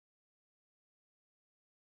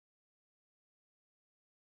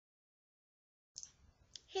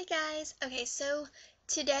Hey guys! Okay, so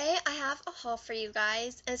today I have a haul for you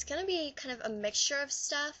guys, and it's gonna be kind of a mixture of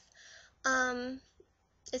stuff. Um,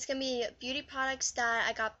 it's gonna be beauty products that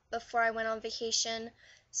I got before I went on vacation,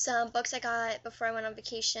 some books I got before I went on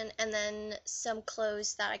vacation, and then some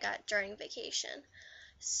clothes that I got during vacation.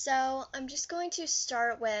 So I'm just going to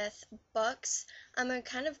start with books. I'm gonna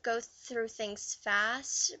kind of go through things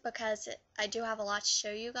fast because I do have a lot to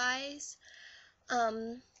show you guys.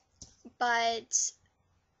 But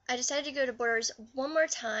I decided to go to Borders one more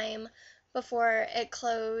time before it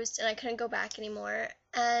closed and I couldn't go back anymore.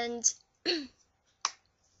 And I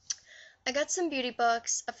got some beauty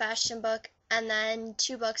books, a fashion book, and then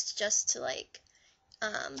two books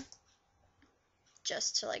um,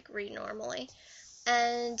 just to read normally.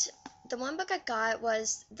 And the one book I got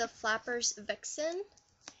was The Flapper's Vixen,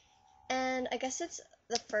 and I guess it's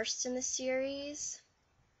the first in the series.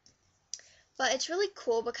 But it's really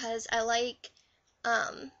cool because I like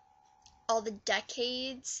all the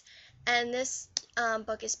decades, and this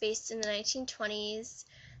book is based in the 1920s,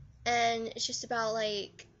 and it's just about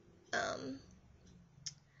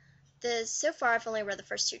so far I've only read the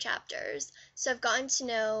first two chapters, so I've gotten to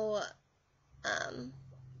know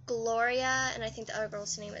Gloria, and I think the other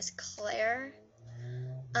girl's name is Claire.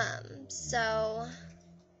 But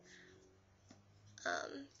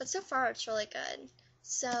so far it's really good.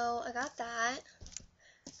 So I got that,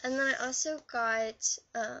 and then I also got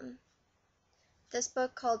this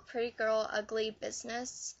book called Pretty Girl Ugly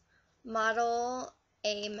Business Model,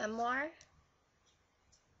 a Memoir.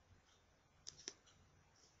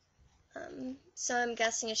 So I'm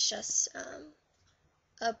guessing it's just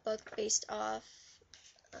a book based off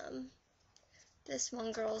this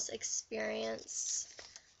one girl's experience.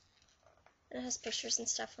 And it has pictures and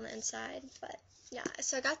stuff on the inside, but yeah,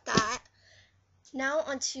 so I got that. Now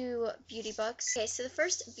onto beauty books. Okay, so the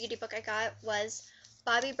first beauty book I got was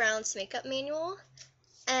Bobbi Brown's Makeup Manual,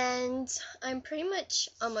 and I'm pretty much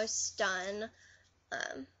almost done,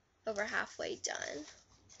 over halfway done,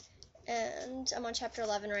 and I'm on chapter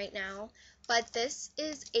 11 right now. But this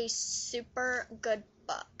is a super good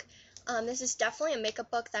book. This is definitely a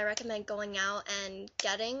makeup book that I recommend going out and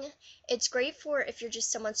getting. It's great for if you're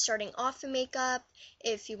just someone starting off in makeup,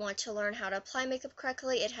 if you want to learn how to apply makeup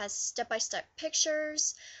correctly. It has step-by-step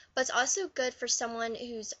pictures, but it's also good for someone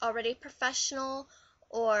who's already professional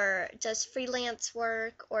or does freelance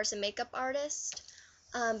work or is a makeup artist,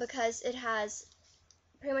 because it has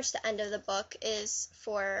pretty much the end of the book is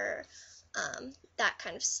for that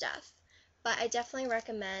kind of stuff. But I definitely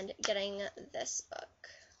recommend getting this book.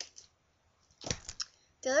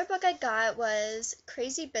 The other book I got was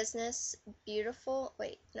Crazy Business Beautiful,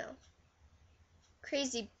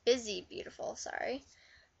 Crazy Busy Beautiful, sorry.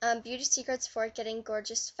 Beauty Secrets for Getting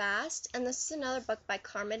Gorgeous Fast, and this is another book by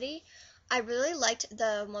Carmody. I really liked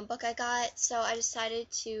the one book I got, so I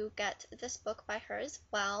decided to get this book by her as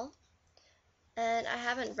well. And I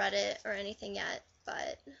haven't read it or anything yet,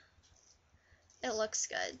 but it looks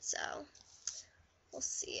good, so we'll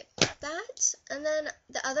see about that. And then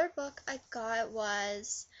the other book I got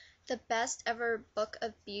was The Best Ever Book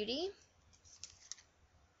of Beauty.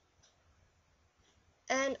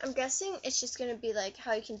 And I'm guessing it's just going to be like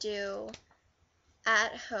how you can do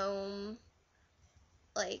at home,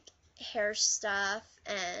 like hair stuff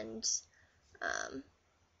and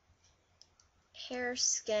hair,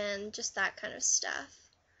 skin, just that kind of stuff.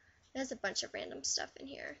 It has a bunch of random stuff in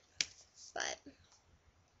here. But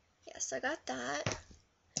yeah, so I got that.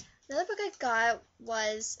 Another book I got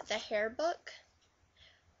was the hair book.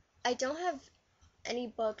 I don't have any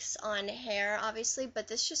books on hair, obviously, but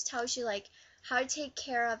this just tells you like how to take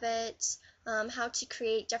care of it, how to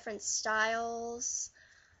create different styles.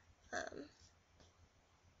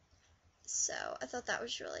 So I thought that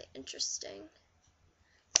was really interesting.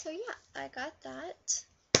 So yeah, I got that.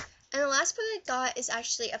 And the last book I got is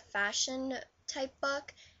actually a fashion type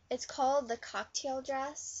book. It's called The Cocktail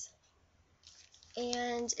Dress,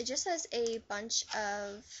 and it just has a bunch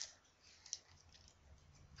of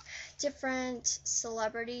different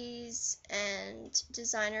celebrities and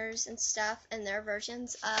designers and stuff and their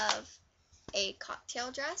versions of a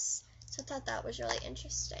cocktail dress. So I thought that was really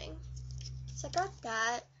interesting. So I got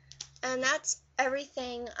that, and that's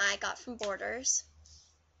everything I got from Borders.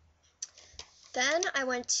 Then I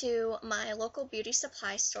went to my local beauty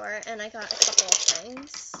supply store and I got a couple of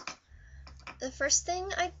things. The first thing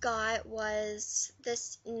I got was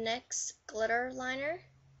this NYX glitter liner,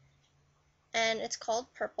 and it's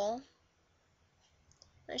called Purple.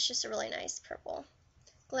 It's just a really nice purple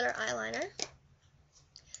glitter eyeliner.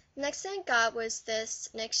 Next thing I got was this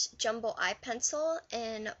NYX Jumbo Eye Pencil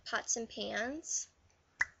in Pots and Pans.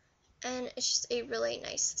 and it's just a really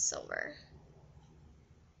nice silver.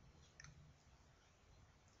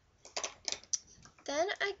 Then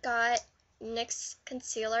I got NYX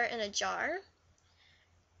concealer in a jar,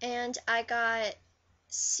 and I got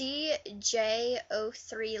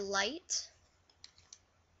CJ03 Light,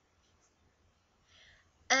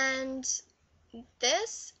 and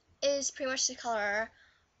this is pretty much the color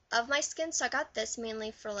of my skin, so I got this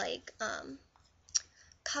mainly for like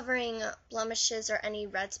covering blemishes or any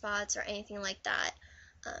red spots or anything like that.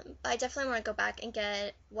 But I definitely want to go back and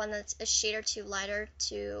get one that's a shade or two lighter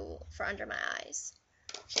for under my eyes.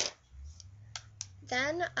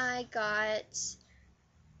 Then I got,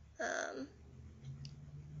 I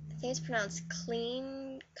think it's pronounced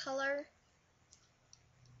Clean Color.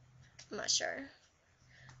 I'm not sure.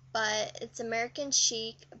 But it's American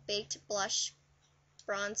Chic Baked Blush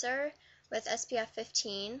Bronzer with SPF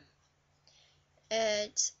 15.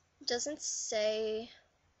 It doesn't say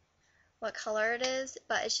what color it is,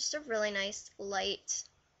 but it's just a really nice light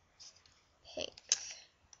pink.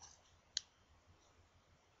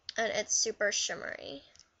 And it's super shimmery.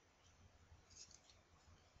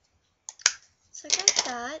 So I got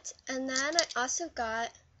that, and then I also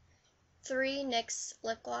got 3 NYX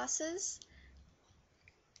lip glosses,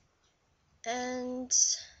 and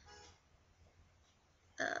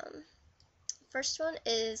first one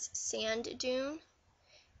is Sand Dune.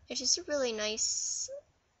 It's just a really nice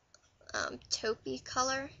taupey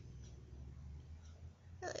color.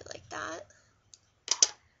 Really like that.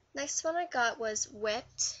 Next one I got was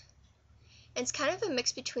Whipped. And it's kind of a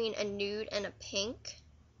mix between a nude and a pink.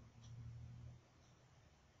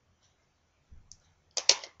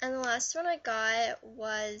 And the last one I got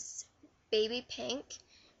was Baby Pink,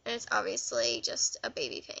 and it's obviously just a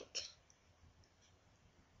baby pink.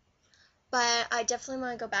 But I definitely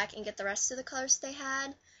want to go back and get the rest of the colors they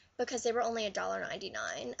had, because they were only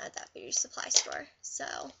 $1.99 at that beauty supply store. So,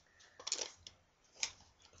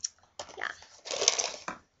 yeah.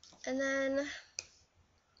 And then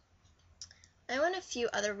I went a few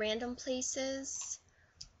other random places.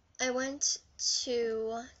 I went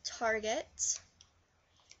to Target,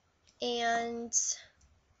 and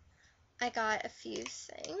I got a few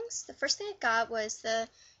things. The first thing I got was the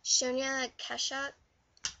Sonia Kashuk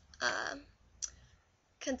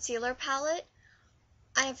concealer palette.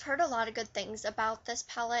 I've heard a lot of good things about this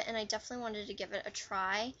palette, and I definitely wanted to give it a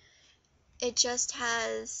try. It just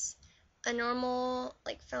has a normal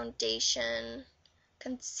like foundation,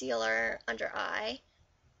 concealer, under eye.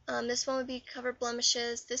 This one would be cover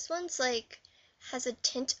blemishes. This one's like has a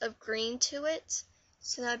tint of green to it,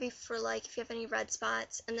 so that would be for like if you have any red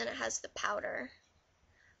spots, and then it has the powder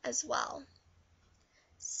as well.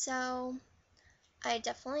 So I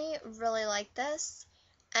definitely really like this,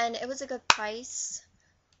 and it was a good price,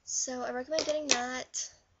 so I recommend getting that.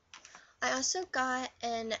 I also got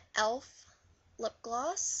an e.l.f. lip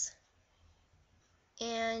gloss,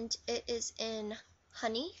 and it is in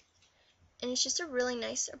Honey, and it's just a really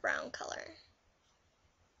nice brown color.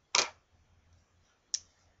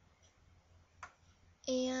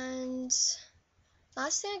 And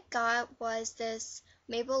last thing I got was this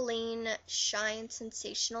Maybelline Shine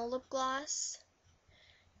Sensational lip gloss,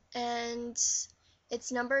 and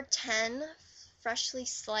it's number 10, freshly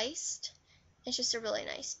sliced. It's just a really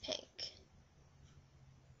nice pink.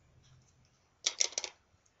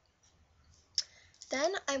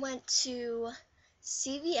 Then I went to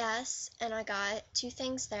CVS, and I got 2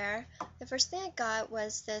 things there. The first thing I got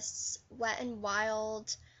was this Wet n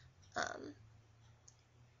Wild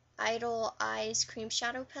Idle Eyes Cream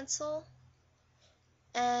Shadow Pencil,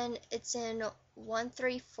 and it's in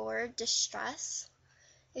 134 Distress.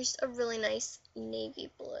 It's a really nice navy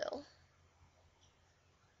blue.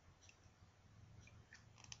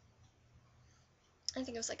 I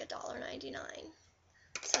think it was like $1.99,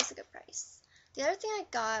 so that's a good price. The other thing I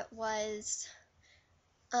got was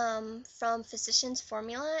from Physicians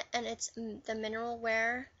Formula, and it's the Mineral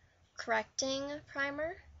Wear Correcting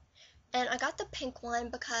Primer. And I got the pink one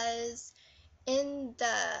because in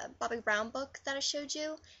the Bobbi Brown book that I showed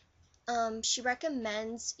you, she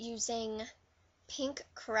recommends using pink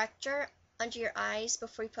corrector under your eyes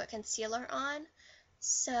before you put concealer on.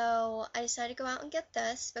 So I decided to go out and get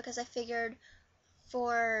this because I figured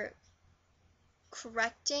for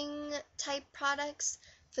correcting type products,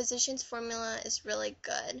 Physicians Formula is really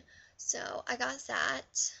good. So I got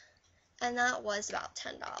that, and that was about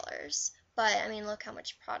 $10. But I mean, look how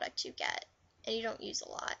much product you get, and you don't use a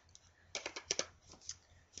lot.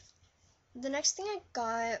 The next thing I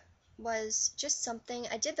got was just something.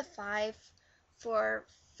 I did the 5 for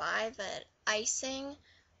 5 at Icing,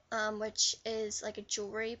 which is like a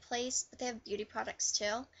jewelry place, but they have beauty products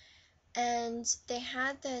too. and they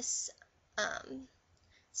had this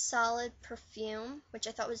solid perfume, which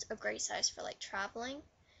I thought was a great size for like traveling.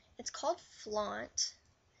 It's called Flaunt,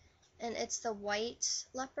 and it's the white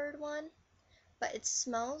leopard one, but it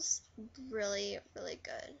smells really, really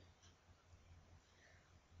good.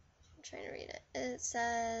 I'm trying to read it. It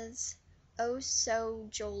says, "Oh So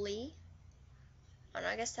Jolie." I don't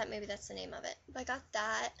know, I guess maybe that's the name of it. But I got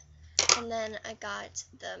that, and then I got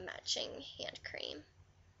the matching hand cream.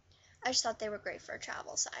 I just thought they were great for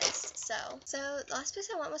travel size. So the last place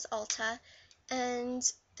I went was Ulta, and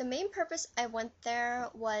the main purpose I went there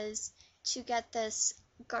was to get this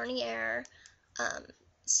Garnier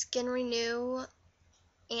Skin Renew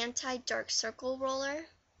Anti-Dark Circle Roller,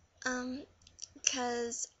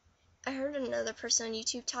 because I heard another person on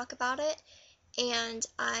YouTube talk about it, and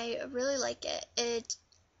I really like it. It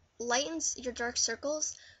lightens your dark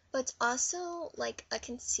circles, but it's also like a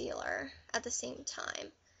concealer at the same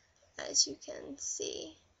time, as you can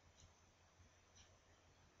see.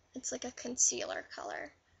 It's like a concealer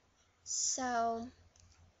color. So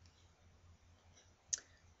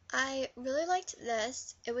I really liked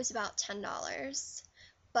this. It was about $10,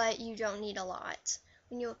 but you don't need a lot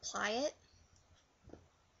when you apply it.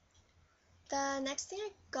 The next thing I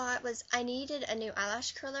got was I needed a new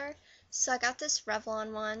eyelash curler, so I got this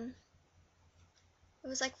Revlon one. It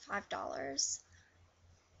was like $5.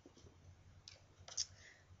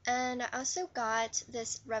 And I also got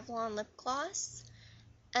this Revlon lip gloss,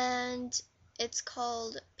 and it's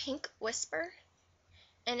called Pink Whisper,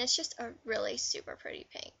 and it's just a really super pretty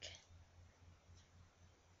pink.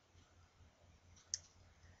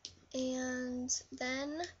 And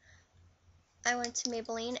then I went to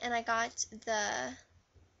Maybelline, and I got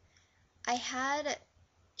I had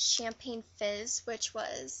Champagne Fizz, which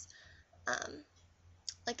was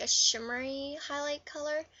like a shimmery highlight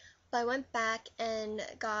color, but I went back and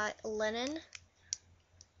got Linen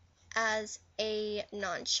as a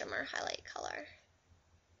non-shimmer highlight color.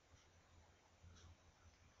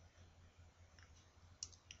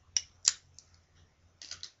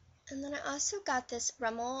 And then I also got this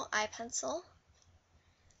Rimmel eye pencil,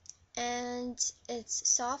 and it's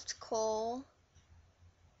soft coal,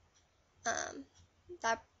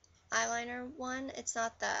 that eyeliner one. It's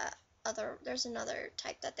not the other, there's another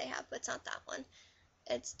type that they have, but it's not that one.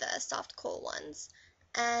 It's the soft coal ones.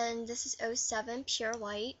 And this is 07 Pure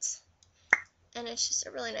White, and it's just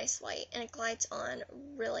a really nice white, and it glides on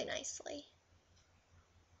really nicely.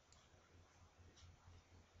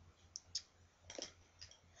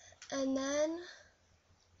 And then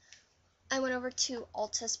I went over to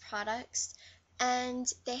Ulta's products, and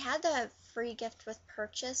they had the free gift with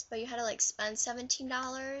purchase, but you had to like spend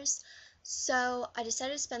 $17. So I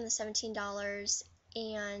decided to spend the $17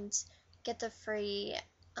 and get the free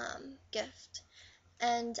gift.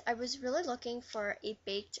 And I was really looking for a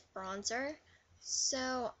baked bronzer,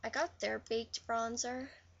 so I got their baked bronzer.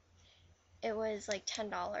 It was like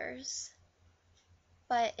 $10,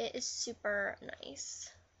 but it is super nice.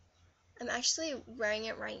 I'm actually wearing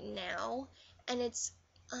it right now, and it's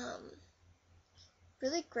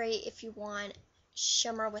really great if you want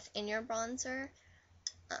shimmer within your bronzer.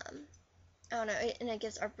 I don't know, and it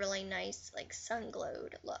gives a really nice like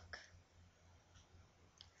sun-glowed look.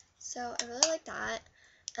 So I really like that.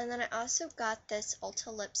 And then I also got this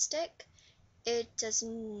Ulta lipstick. It does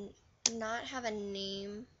not have a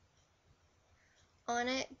name on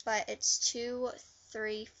it, but it's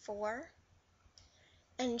 234.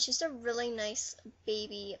 And it's just a really nice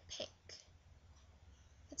baby pink.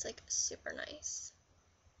 It's like super nice.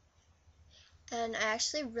 And I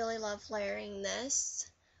actually really love layering this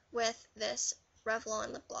with this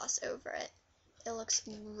Revlon lip gloss over it. It looks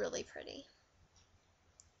really pretty.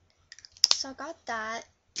 So I got that.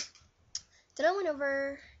 Then I went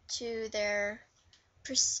over to their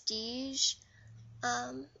Prestige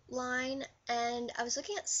line, and I was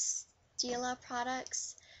looking at Stila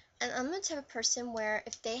products, and I'm the type of person where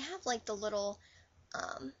if they have like the little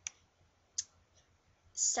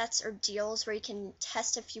sets or deals where you can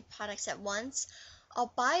test a few products at once,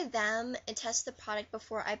 I'll buy them and test the product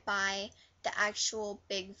before I buy the actual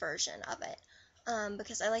big version of it,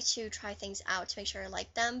 because I like to try things out to make sure I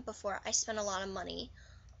like them before I spend a lot of money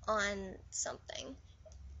on something.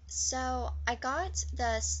 So I got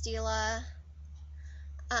the Stila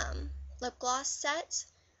lip gloss set,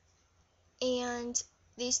 and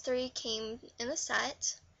these three came in the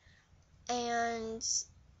set, and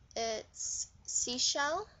it's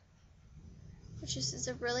Seashell, which is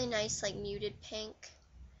a really nice like muted pink,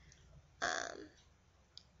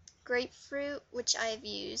 Grapefruit, which I've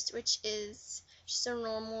used, which is just a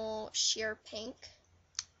normal sheer pink,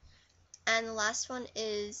 and the last one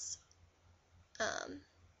is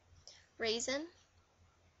Raisin.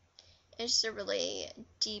 It's just a really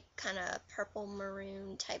deep kind of purple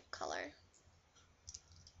maroon type color.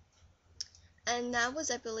 And that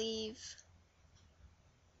was, I believe,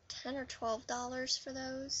 $10 or $12 for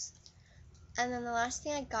those. And then the last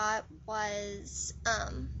thing I got was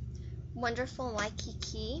Wonderful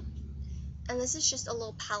Waikiki. And this is just a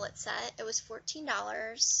little palette set. It was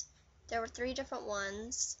 $14. There were 3 different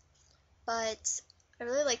ones. But I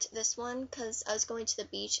really liked this one because I was going to the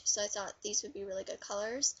beach, so I thought these would be really good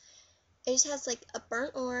colors. It just has like a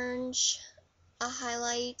burnt orange, a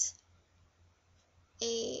highlight,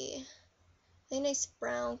 a really nice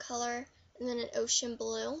brown color, and then an ocean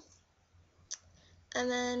blue. And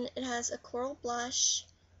then it has a coral blush,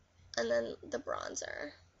 and then the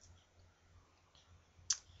bronzer.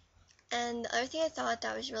 And the other thing I thought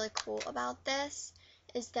that was really cool about this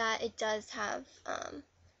is that it does have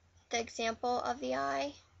the example of the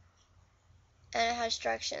eye, and it has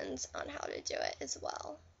directions on how to do it as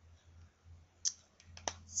well.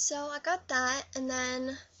 So I got that, and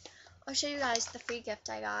then I'll show you guys the free gift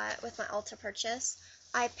I got with my Ulta purchase.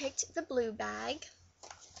 I picked the blue bag,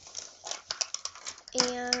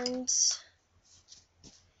 and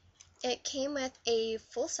it came with a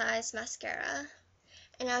full-size mascara,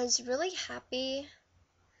 and I was really happy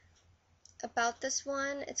about this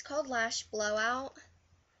one. It's called Lash Blowout,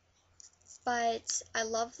 but I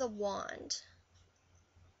love the wand.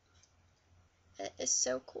 It is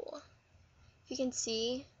so cool. If you can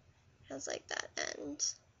see, it has like that end.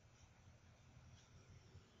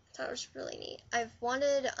 I thought it was really neat. I've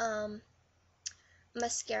wanted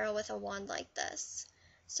mascara with a wand like this,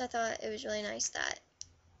 so I thought it was really nice that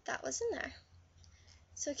that was in there.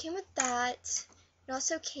 So it came with that. It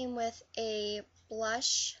also came with a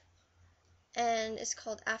blush, and it's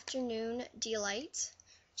called Afternoon Delight.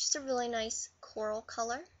 Just a really nice coral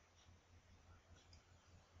color.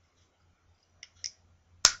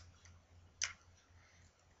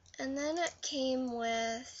 And then it came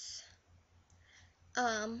with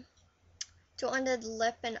Dual-Ended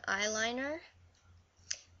Lip and Eyeliner.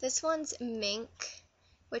 This one's Mink,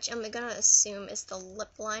 which I'm gonna assume is the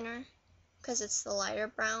lip liner because it's the lighter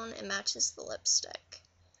brown. It matches the lipstick.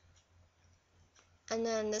 And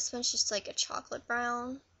then this one's just like a chocolate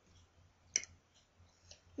brown.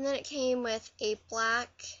 And then it came with a black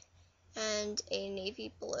and a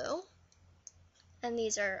navy blue. And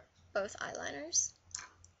these are both eyeliners.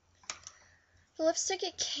 The lipstick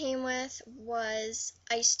it came with was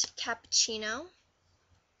Iced Cappuccino.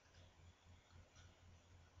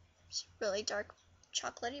 It's really dark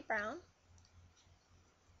chocolatey brown.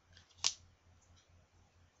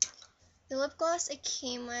 The lip gloss it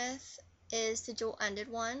came with is the dual-ended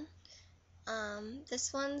one.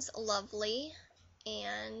 This one's Lovely,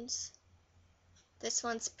 and this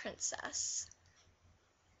one's Princess.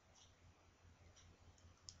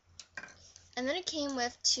 And then it came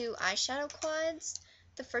with 2 eyeshadow quads.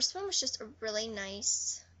 The first one was just a really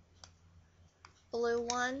nice blue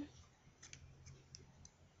one.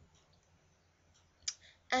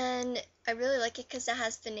 And I really like it because it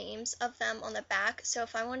has the names of them on the back. So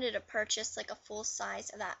if I wanted to purchase like a full size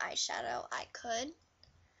of that eyeshadow, I could.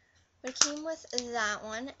 But it came with that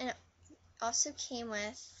one, and it also came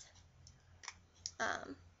with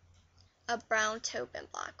a brown taupe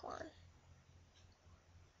and black one.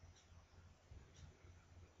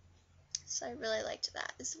 So I really liked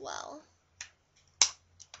that as well.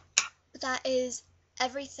 But that is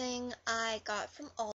everything I got from Ulta.